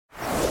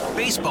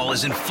Baseball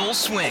is in full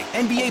swing.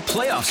 NBA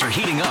playoffs are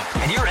heating up,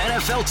 and your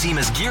NFL team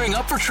is gearing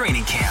up for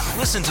training camp.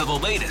 Listen to the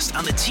latest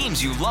on the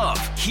teams you love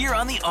here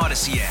on the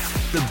Odyssey app.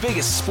 The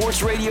biggest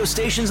sports radio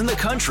stations in the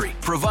country,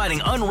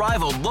 providing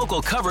unrivaled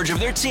local coverage of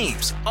their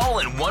teams, all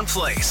in one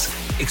place.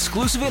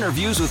 Exclusive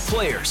interviews with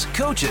players,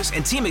 coaches,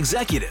 and team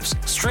executives,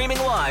 streaming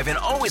live and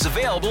always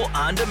available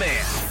on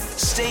demand.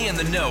 Stay in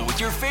the know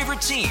with your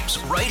favorite teams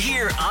right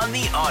here on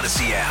the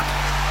Odyssey app.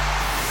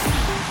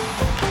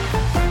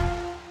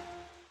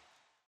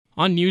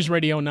 On News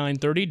Radio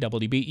 930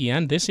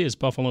 WBEN, this is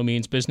Buffalo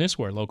Means Business,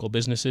 where local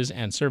businesses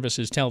and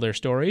services tell their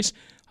stories.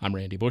 I'm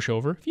Randy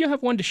Bushover. If you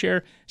have one to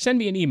share, send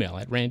me an email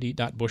at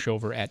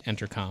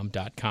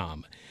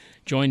randy.bushover@entercom.com.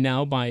 Joined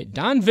now by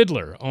Don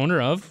Vidler, owner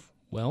of,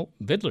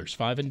 Vidler's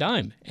Five and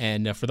Dime.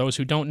 And for those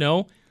who don't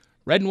know,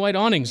 red and white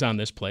awnings on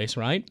this place,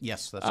 right?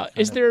 Yes. That's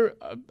is there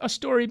a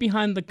story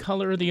behind the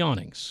color of the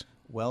awnings?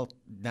 Well,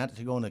 not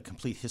to go into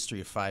complete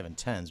history of 5 and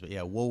 10s, but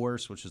yeah,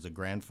 Woolworths, which is the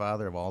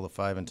grandfather of all the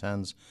 5 and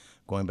 10s,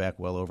 going back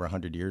well over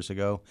 100 years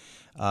ago,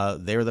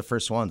 they were the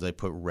first ones. They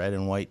put red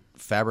and white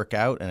fabric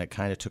out, and it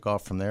kind of took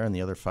off from there, and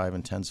the other 5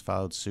 and 10s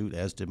followed suit,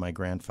 as did my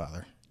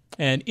grandfather.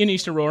 And in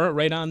East Aurora,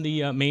 right on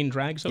the main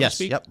drag, so to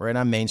speak? Yes, right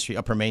on Main Street,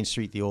 Upper Main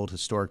Street, the old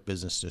historic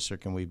business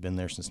district, and we've been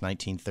there since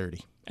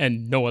 1930.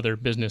 And no other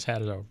business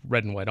had a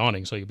red and white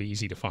awning, so you'll be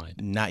easy to find.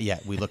 Not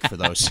yet. We look for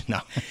those.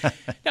 No.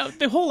 Now,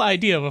 the whole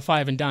idea of a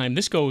Five and Dime,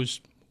 this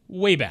goes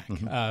way back.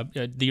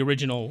 The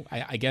original,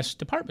 I guess,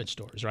 department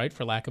stores, right,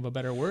 for lack of a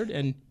better word,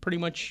 and pretty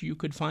much you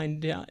could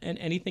find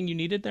anything you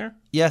needed there?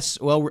 Yes.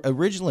 Well,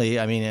 originally,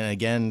 and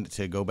again,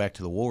 to go back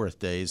to the Woolworth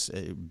days,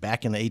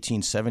 back in the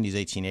 1870s,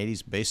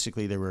 1880s,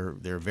 basically there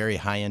were very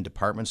high-end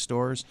department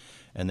stores,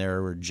 and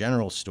there were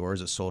general stores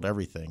that sold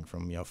everything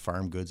from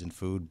farm goods and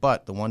food.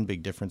 But the one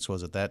big difference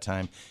was at that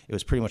time it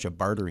was pretty much a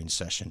bartering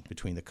session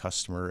between the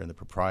customer and the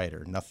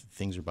proprietor.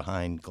 Things are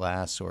behind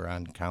glass or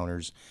on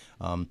counters.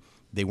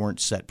 They weren't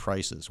set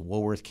prices.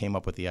 Woolworth came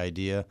up with the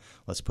idea,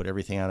 let's put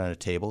everything out on a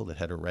table that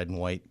had a red and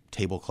white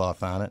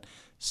tablecloth on it,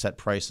 set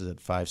prices at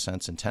 5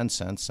 cents and 10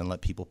 cents, and let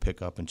people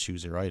pick up and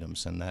choose their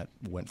items. And that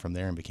went from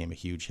there and became a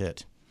huge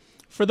hit.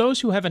 For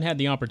those who haven't had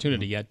the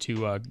opportunity yet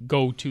to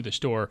go to the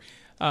store,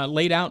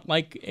 laid out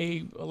like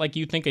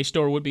you think a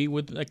store would be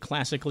with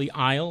classically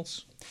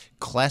aisles?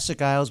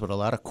 Classic aisles, but a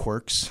lot of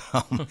quirks.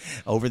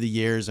 Over the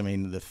years,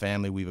 the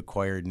family, we've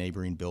acquired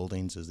neighboring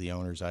buildings as the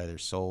owners either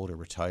sold or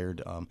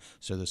retired.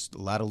 So there's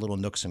a lot of little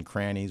nooks and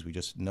crannies. We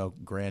just no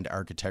grand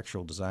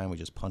architectural design. We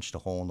just punched a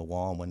hole in the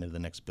wall and went into the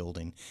next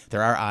building.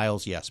 There are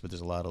aisles, yes, but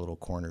there's a lot of little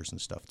corners and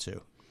stuff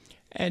too.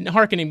 And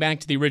hearkening back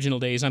to the original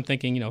days, I'm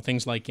thinking,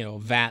 things like,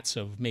 vats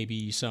of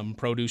maybe some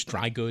produce,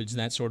 dry goods,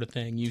 that sort of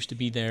thing used to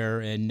be there,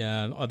 and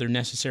other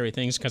necessary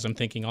things, because I'm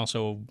thinking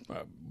also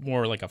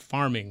more like a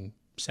farming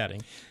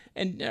setting.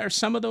 And are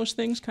some of those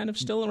things kind of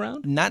still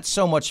around? Not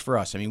so much for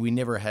us. We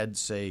never had,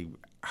 say,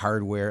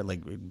 hardware,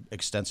 like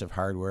extensive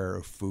hardware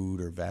or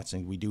food or vats.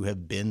 And we do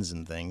have bins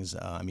and things.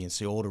 It's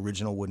the old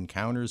original wooden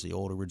counters, the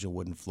old original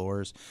wooden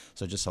floors.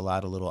 So just a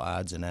lot of little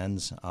odds and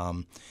ends.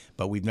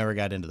 But we've never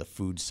got into the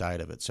food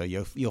side of it. So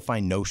you'll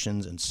find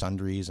notions and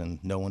sundries,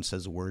 and no one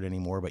says a word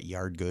anymore but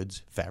yard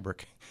goods,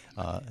 fabric.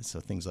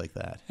 So things like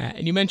that.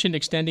 And you mentioned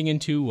extending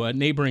into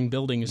neighboring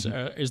buildings.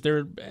 Is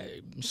there,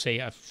 say,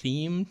 a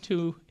theme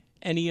to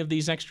any of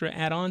these extra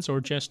add-ons,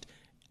 or just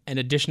an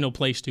additional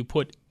place to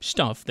put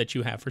stuff that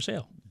you have for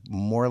sale?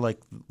 More like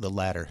the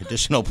latter,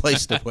 additional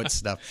place to put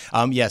stuff.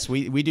 Yes,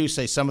 we do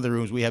say some of the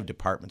rooms, we have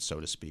departments, so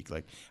to speak.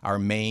 Like our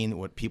main,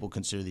 what people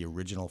consider the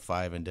original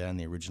Five and Den,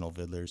 the original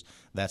Vidlers,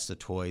 that's the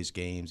toys,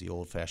 games, the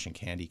old-fashioned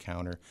candy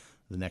counter.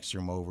 The next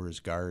room over is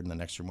garden. The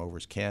next room over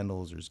is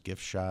candles. There's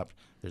gift shop.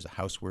 There's a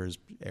housewares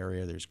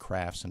area. There's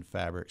crafts and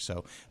fabric.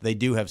 So they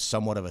do have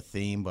somewhat of a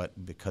theme,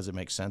 but because it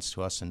makes sense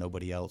to us and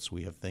nobody else,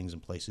 we have things in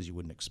places you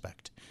wouldn't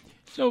expect.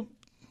 So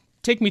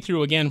take me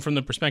through again from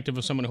the perspective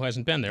of someone who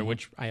hasn't been there,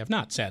 which I have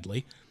not,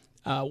 sadly.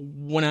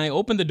 When I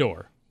open the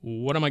door,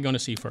 what am I going to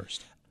see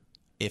first?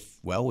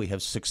 We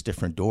have 6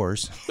 different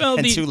doors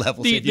and 2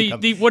 levels.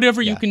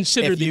 Whatever you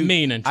consider the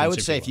main entrance. I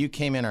would say if you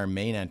came in our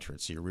main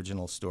entrance, the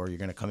original store, you're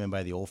going to come in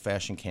by the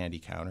old-fashioned candy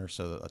counter.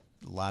 So a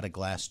lot of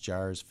glass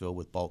jars filled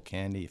with bulk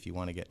candy. If you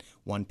want to get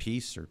 1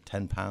 piece or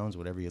 10 pounds,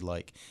 whatever you'd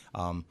like.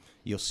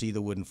 You'll see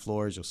the wooden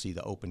floors. You'll see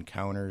the open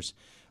counters.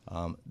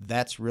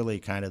 That's really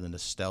kind of the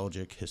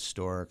nostalgic,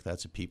 historic.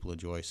 That's what people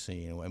enjoy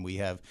seeing. And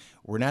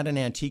we're not an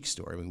antique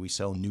store. We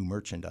sell new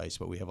merchandise,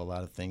 but we have a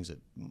lot of things that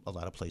a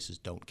lot of places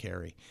don't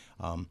carry.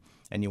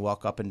 And you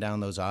walk up and down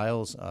those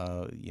aisles,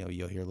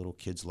 you'll hear little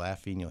kids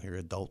laughing. You'll hear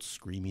adults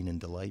screaming in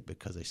delight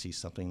because they see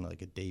something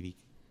like a Davy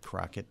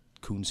Crockett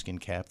coonskin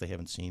cap they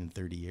haven't seen in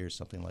 30 years,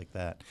 something like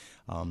that.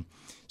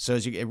 So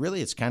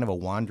it's kind of a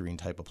wandering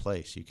type of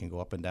place. You can go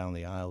up and down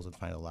the aisles and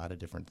find a lot of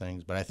different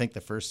things. But I think the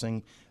first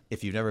thing,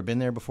 if you've never been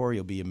there before,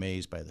 you'll be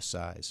amazed by the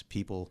size.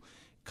 People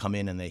come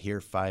in and they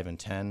hear 5 and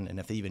 10, and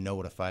if they even know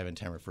what a 5 and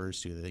 10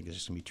 refers to, they think it's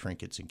just going to be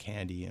trinkets and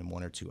candy in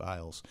 1 or 2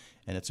 aisles.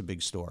 And it's a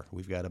big store.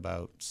 We've got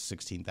about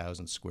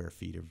 16,000 square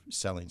feet of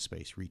selling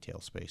space,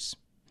 retail space.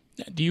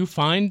 Do you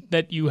find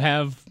that you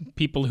have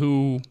people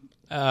who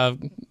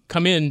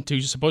come in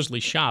to supposedly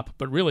shop,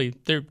 but really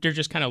they're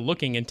just kind of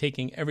looking and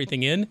taking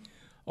everything in?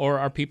 Or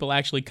are people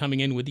actually coming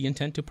in with the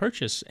intent to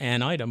purchase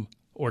an item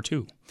or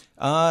two?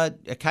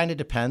 It kind of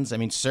depends. I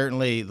mean,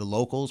 certainly the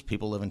locals,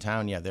 people live in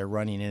town, yeah, they're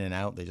running in and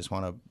out. They just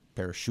want a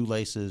pair of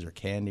shoelaces or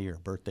candy or a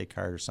birthday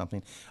card or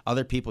something.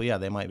 Other people, yeah,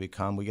 they might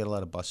become. We get a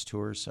lot of bus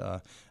tours.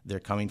 They're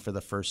coming for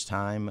the first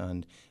time,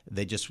 and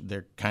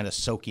they're kind of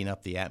soaking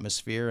up the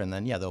atmosphere, and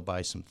then, yeah, they'll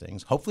buy some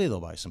things. Hopefully they'll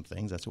buy some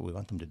things. That's what we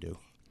want them to do.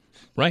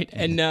 Right,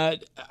 and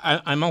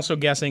I'm also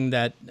guessing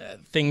that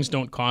things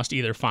don't cost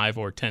either 5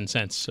 or 10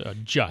 cents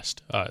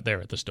just there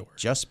at the store.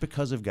 Just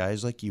because of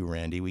guys like you,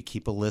 Randy, we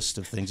keep a list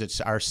of things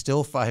that are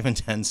still 5 and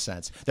 10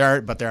 cents. There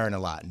aren't a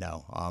lot.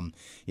 No,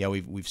 yeah,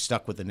 we've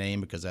stuck with the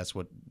name because that's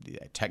what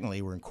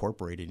technically we're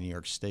incorporated in New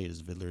York State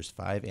is Vidler's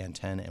 5 and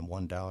 10 and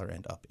 $1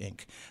 and up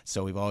Inc.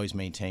 So we've always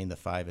maintained the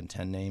 5 and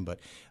 10 name. But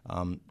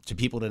to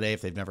people today,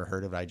 if they've never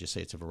heard of it, I just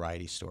say it's a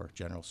variety store,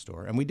 general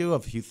store, and we do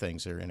have a few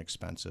things that are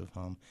inexpensive.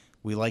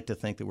 We like to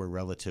think that we're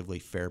relatively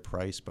fair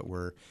price, but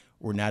we're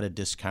not a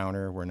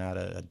discounter. We're not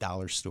a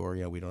dollar store.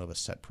 We don't have a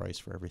set price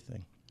for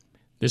everything.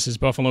 This is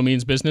Buffalo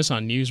Means Business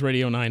on News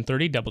Radio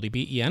 930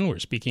 WBEN. We're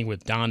speaking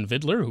with Don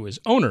Vidler, who is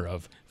owner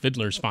of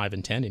Vidler's 5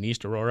 and 10 in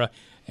East Aurora,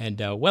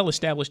 and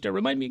well-established.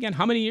 Remind me again,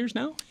 how many years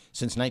now?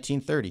 Since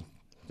 1930.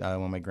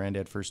 When my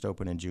granddad first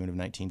opened in June of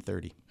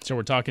 1930. So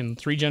we're talking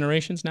 3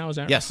 generations now? Is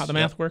that yes, how the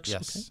math works?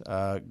 Yes.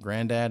 Okay.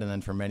 Granddad, and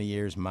then for many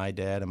years, my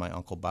dad and my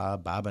Uncle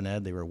Bob and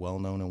Ed, they were well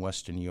known in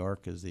Western New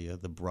York as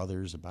the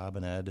brothers of Bob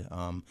and Ed.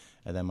 And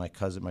then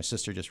my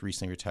sister just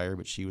recently retired,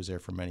 but she was there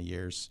for many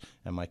years.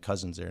 And my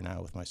cousin's there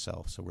now with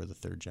myself, so we're the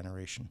 3rd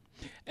generation.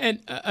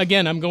 And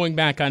again, I'm going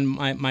back on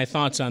my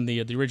thoughts on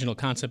the original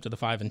concept of the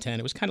 5 and 10.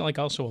 It was kind of like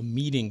also a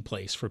meeting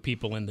place for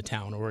people in the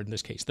town, or in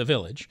this case, the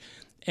village.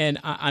 And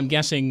I'm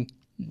guessing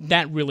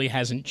that really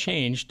hasn't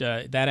changed,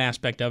 that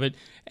aspect of it,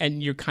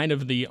 and you're kind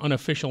of the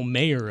unofficial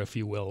mayor, if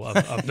you will,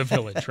 of the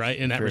village, right,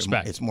 in that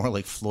respect. It's more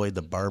like Floyd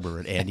the Barber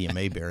at Andy and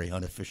Mayberry,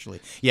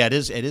 unofficially. Yeah, it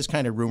is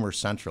kind of rumor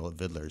central at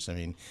Vidler's. I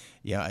mean,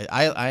 yeah,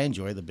 I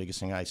enjoy the biggest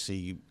thing. I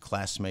see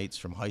classmates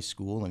from high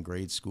school and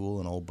grade school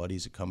and old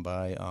buddies that come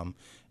by,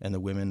 and the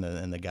women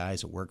and the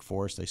guys that work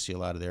for us, they see a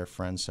lot of their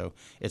friends. So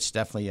it's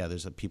definitely, yeah,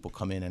 there's people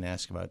come in and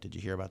ask about, did you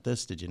hear about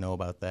this? Did you know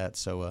about that?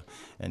 So,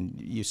 and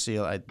you see,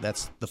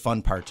 that's the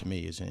fun part to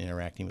me, is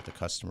interacting with the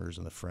customers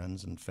and the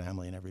friends and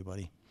family and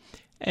everybody.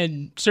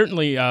 And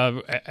certainly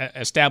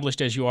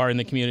established as you are in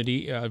the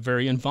community,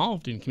 very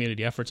involved in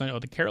community efforts. I know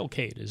the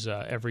Carolcade is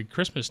every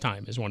Christmas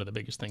time is one of the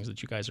biggest things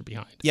that you guys are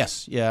behind.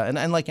 Yes, yeah,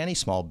 and like any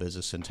small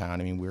business in town,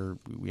 I mean,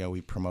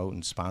 we promote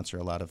and sponsor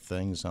a lot of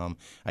things.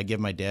 I give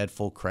my dad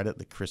full credit.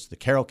 The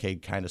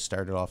Carolcade kind of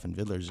started off in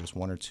Vidler's, just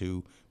 1 or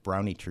 2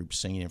 brownie troops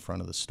singing in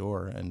front of the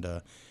store, and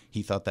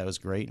he thought that was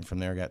great, and from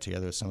there got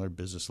together with some other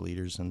business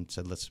leaders and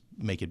said, let's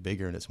make it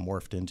bigger, and it's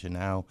morphed into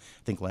now,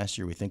 I think last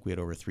year we had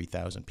over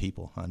 3,000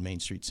 people on Main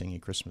Street singing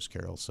Christmas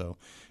carols. So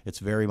it's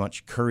very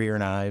much career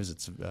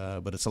knives,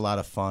 but it's a lot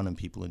of fun, and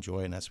people enjoy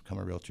it, and that's become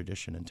a real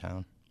tradition in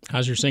town.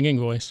 How's your singing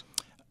voice?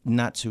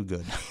 Not too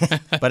good.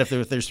 But if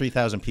there's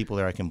 3,000 people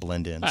there, I can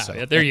blend in. So.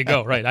 Yeah, there you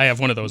go, right. I have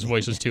one of those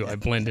voices too. I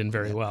blend in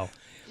very well.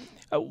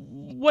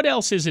 What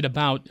else is it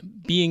about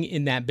being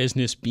in that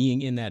business,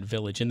 being in that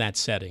village, in that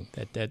setting,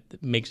 that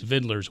makes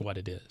Vidler's what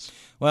it is?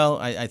 Well,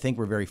 I think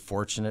we're very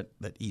fortunate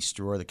that East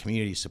Aurora, the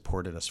community,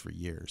 supported us for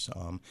years.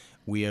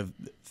 We have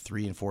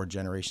 3 and 4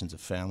 generations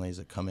of families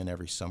that come in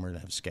every summer to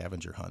have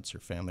scavenger hunts or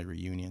family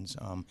reunions.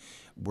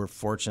 We're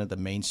fortunate that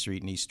Main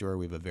Street in East Aurora,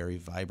 we have a very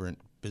vibrant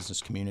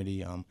business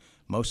community,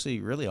 mostly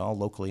really all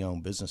locally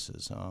owned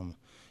businesses.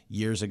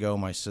 Years ago,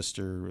 my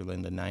sister,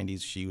 in the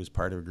 90s, she was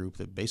part of a group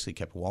that basically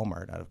kept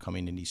Walmart out of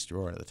coming into East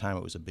Aurora. At the time,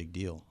 it was a big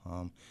deal.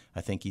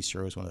 I think East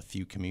Aurora was one of the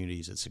few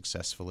communities that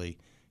successfully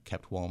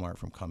kept Walmart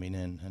from coming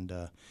in. And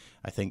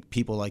I think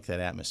people like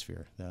that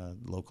atmosphere.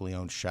 Locally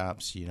owned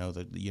shops,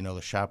 the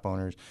shop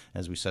owners.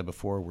 As we said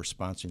before, we're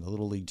sponsoring the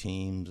Little League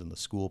teams and the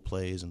school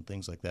plays and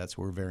things like that.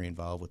 So we're very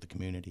involved with the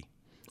community.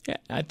 Yeah,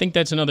 I think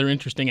that's another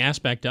interesting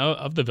aspect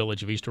of the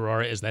village of East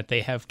Aurora, is that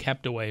they have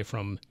kept away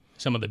from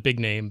some of the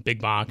big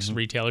box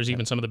retailers,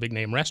 even some of the big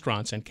name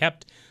restaurants, and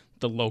kept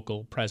the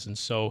local presence.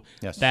 So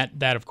yes.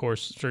 that of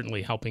course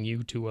certainly helping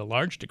you to a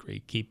large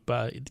degree keep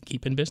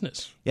in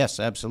business. Yes,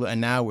 absolutely.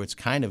 And now it's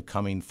kind of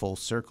coming full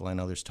circle. I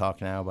know there's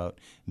talk now about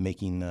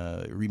remaking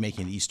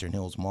the Eastern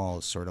Hills Mall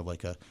as sort of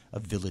like a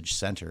village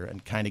center,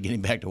 and kind of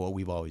getting back to what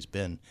we've always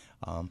been.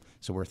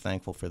 So we're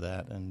thankful for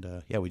that, and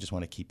we just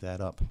want to keep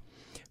that up.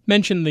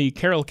 Mention the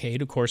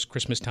Carolcade, of course,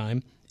 Christmas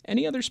time.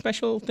 Any other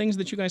special things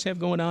that you guys have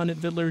going on at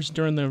Vidler's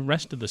during the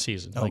rest of the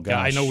season? Oh,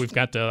 gosh. I know we've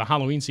got the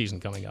Halloween season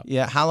coming up.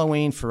 Yeah,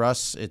 Halloween for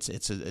us, it's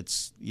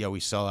we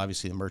sell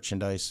obviously the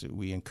merchandise.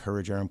 We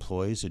encourage our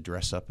employees to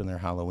dress up in their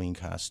Halloween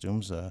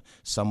costumes.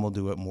 Some will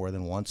do it more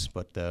than once,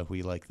 but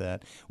we like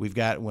that. We've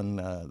got when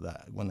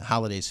the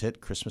holidays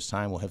hit, Christmas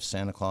time, we'll have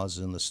Santa Claus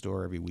in the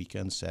store every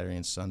weekend, Saturday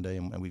and Sunday,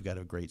 and we've got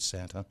a great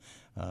Santa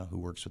who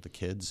works with the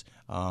kids.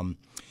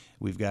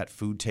 We've got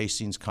food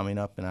tastings coming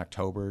up in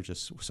October,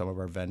 just some of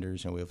our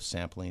vendors, and we have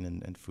sampling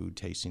and food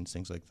tastings,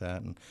 things like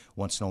that. And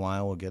once in a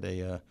while, we'll get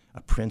a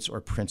prince or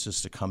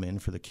princess to come in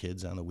for the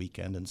kids on the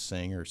weekend and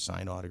sing or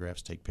sign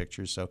autographs, take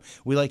pictures. So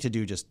we like to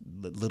do just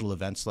little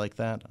events like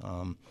that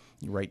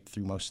right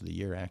through most of the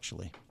year,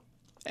 actually.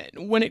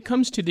 When it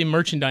comes to the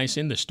merchandise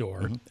in the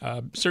store,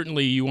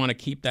 certainly you want to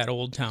keep that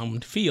old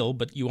town feel,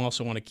 but you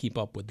also want to keep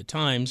up with the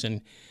times.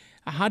 And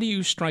how do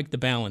you strike the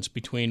balance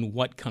between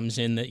what comes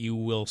in that you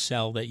will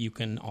sell that you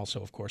can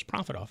also, of course,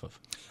 profit off of?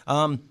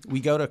 We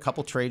go to a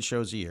couple trade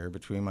shows a year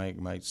between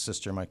my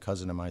sister, my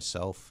cousin, and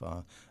myself.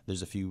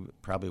 There's a few,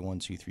 probably 1,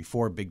 2, 3,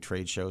 4 big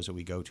trade shows that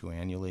we go to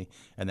annually,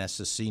 and that's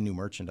to see new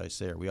merchandise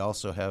there. We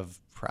also have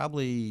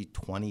probably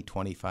 20,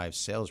 25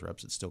 sales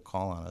reps that still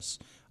call on us.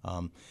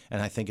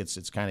 And I think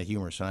it's kind of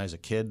humorous. When I was a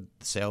kid,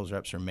 the sales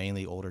reps are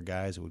mainly older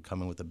guys that would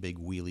come in with a big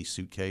wheelie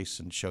suitcase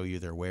and show you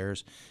their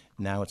wares.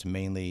 Now it's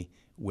mainly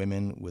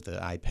women with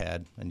an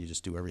iPad, and you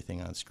just do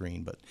everything on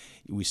screen. But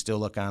we still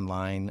look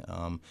online.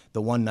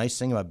 The one nice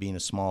thing about being a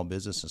small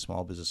business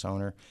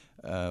owner,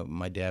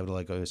 my dad would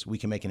like us, we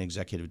can make an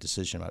executive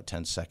decision in about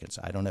 10 seconds.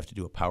 I don't have to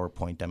do a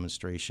PowerPoint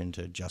demonstration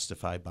to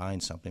justify buying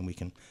something. We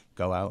can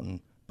go out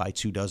and buy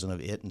 2 dozen of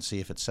it and see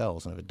if it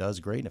sells. And if it does,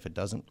 great. And if it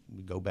doesn't,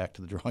 we go back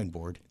to the drawing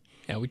board.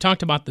 Yeah, we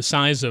talked about the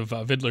size of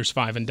Vidler's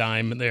Five and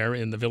Dime there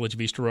in the village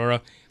of East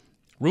Aurora.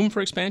 Room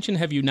for expansion?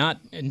 Have you not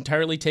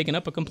entirely taken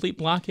up a complete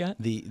block yet?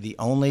 The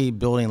only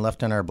building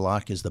left on our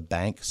block is the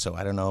bank, so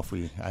I don't know if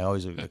I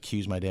always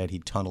accuse my dad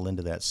he'd tunnel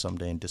into that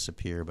someday and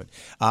disappear. But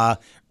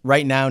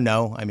right now,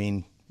 no. I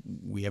mean,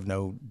 we have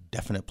no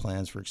definite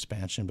plans for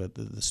expansion, but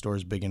the store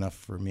is big enough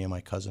for me and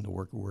my cousin to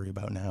worry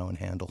about now and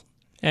handle.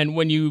 And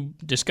when you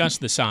discuss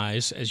the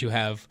size, as you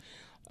have,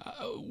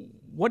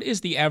 what is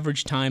the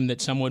average time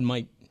that someone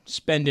might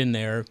spend in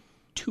there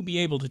to be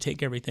able to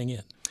take everything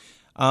in?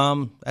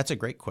 That's a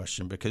great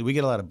question because we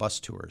get a lot of bus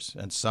tours,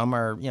 and some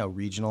are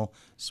regional.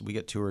 So we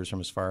get tours from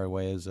as far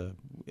away as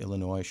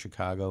Illinois,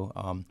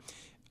 Chicago.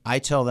 I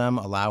tell them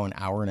allow an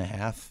hour and a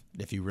half.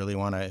 If you really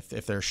want to,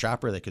 if they're a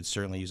shopper, they could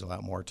certainly use a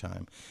lot more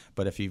time.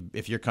 But if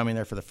you're coming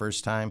there for the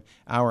first time,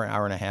 hour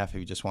and a half if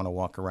you just want to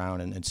walk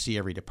around and see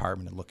every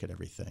department and look at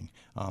everything.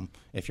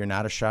 If you're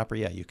not a shopper,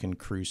 yeah, you can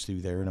cruise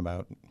through there in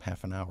about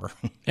half an hour.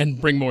 And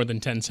bring more than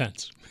 10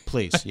 cents.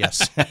 Please,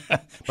 yes.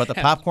 But the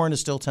popcorn is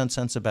still 10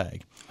 cents a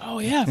bag. Oh,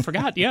 yeah, I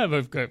forgot. Yeah,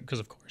 because,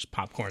 of course,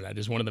 popcorn, that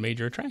is one of the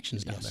major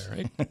attractions down there,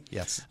 right?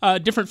 Yes.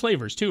 Different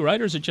flavors, too,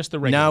 right? Or is it just the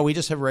regular? No, we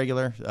just have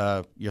regular.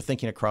 You're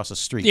thinking across the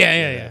street.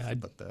 Yeah.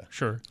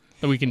 Sure.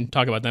 But we can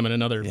talk about them in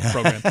another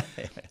program.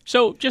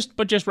 So,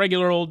 just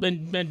regular old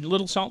and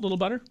little salt, little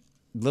butter?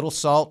 Little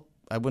salt.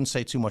 I wouldn't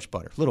say too much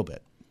butter. A little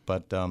bit.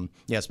 But,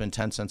 it's been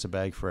 10 cents a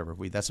bag forever.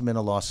 That's been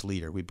a lost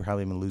leader. We've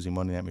probably been losing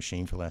money in that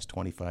machine for the last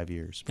 25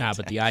 years.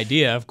 But the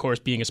idea, of course,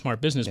 being a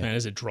smart businessman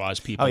is it draws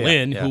people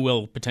in who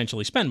will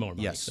potentially spend more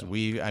money. Yes. So.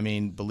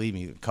 Believe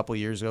me, a couple of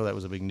years ago, that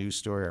was a big news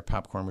story. Our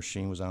popcorn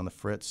machine was on the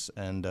fritz,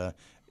 and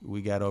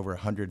we got over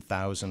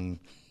 100,000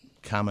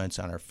 comments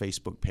on our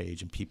Facebook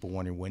page and people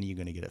wondering when are you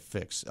going to get it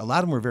fixed. A lot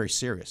of them were very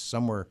serious.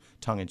 Some were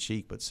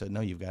tongue-in-cheek but said,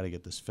 no, you've got to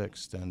get this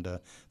fixed. And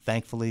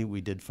thankfully, we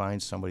did find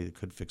somebody that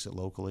could fix it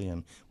locally,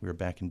 and we were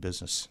back in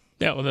business.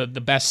 Yeah, well, the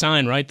best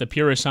sign, right, the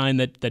purest sign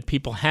that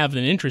people have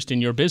an interest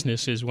in your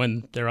business is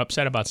when they're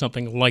upset about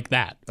something like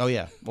that. Oh,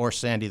 yeah, or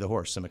Sandy the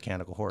horse, the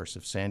mechanical horse.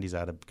 If Sandy's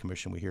out of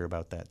commission, we hear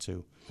about that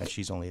too, and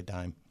she's only a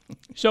dime.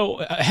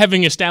 So,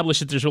 having established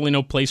that there's really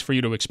no place for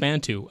you to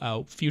expand to,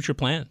 future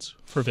plans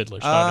for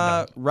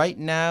Vidler's? Right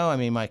now,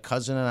 my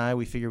cousin and I,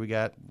 we figure we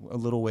got a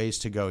little ways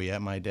to go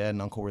yet. My dad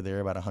and uncle were there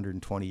about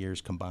 120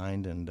 years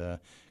combined, and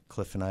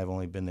Cliff and I have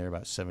only been there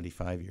about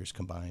 75 years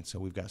combined, so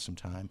we've got some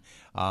time.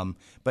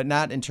 But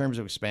not in terms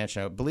of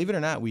expansion. Believe it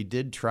or not, we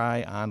did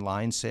try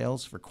online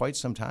sales for quite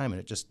some time, and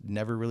it just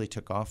never really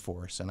took off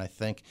for us. And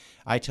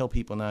I tell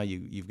people now,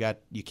 you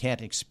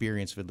can't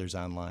experience Vidler's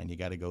online. You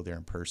got to go there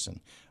in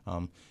person.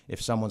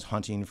 If someone's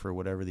hunting for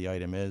whatever the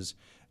item is,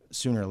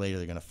 sooner or later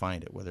they're going to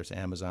find it, whether it's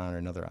Amazon or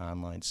another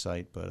online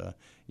site. But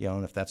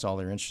and if that's all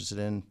they're interested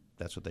in,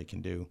 that's what they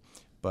can do.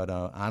 But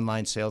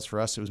online sales for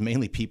us, it was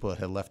mainly people that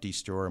had left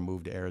East Aurora and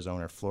moved to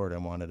Arizona or Florida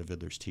and wanted a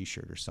Vidler's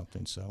T-shirt or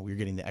something. So we were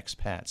getting the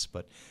expats,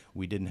 but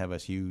we didn't have a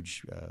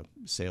huge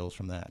sales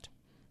from that.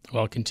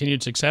 Well,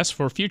 continued success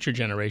for future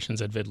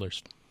generations at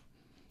Vidler's.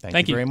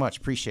 Thank you very much.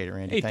 Appreciate it,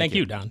 Randy. Hey, thank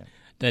you, Don.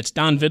 That's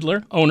Don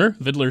Vidler, owner,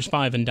 Vidler's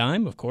Five and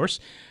Dime, of course,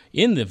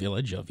 in the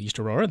village of East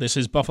Aurora. This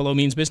is Buffalo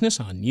Means Business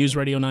on News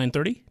Radio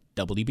 930,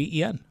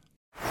 WBEN.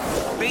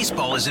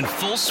 Baseball is in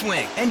full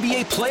swing.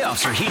 NBA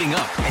playoffs are heating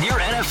up, and your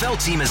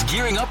NFL team is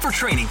gearing up for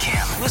training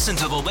camp. Listen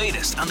to the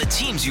latest on the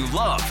teams you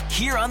love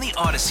here on the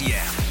Odyssey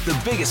app. The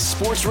biggest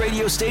sports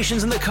radio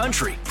stations in the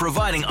country,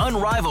 providing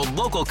unrivaled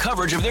local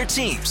coverage of their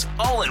teams,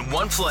 all in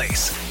one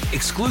place.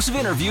 Exclusive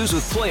interviews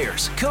with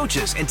players,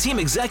 coaches, and team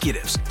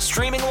executives,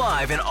 streaming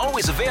live and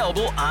always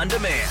available on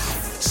demand.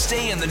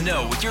 Stay in the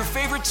know with your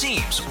favorite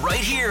teams right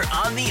here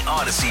on the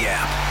Odyssey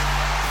app.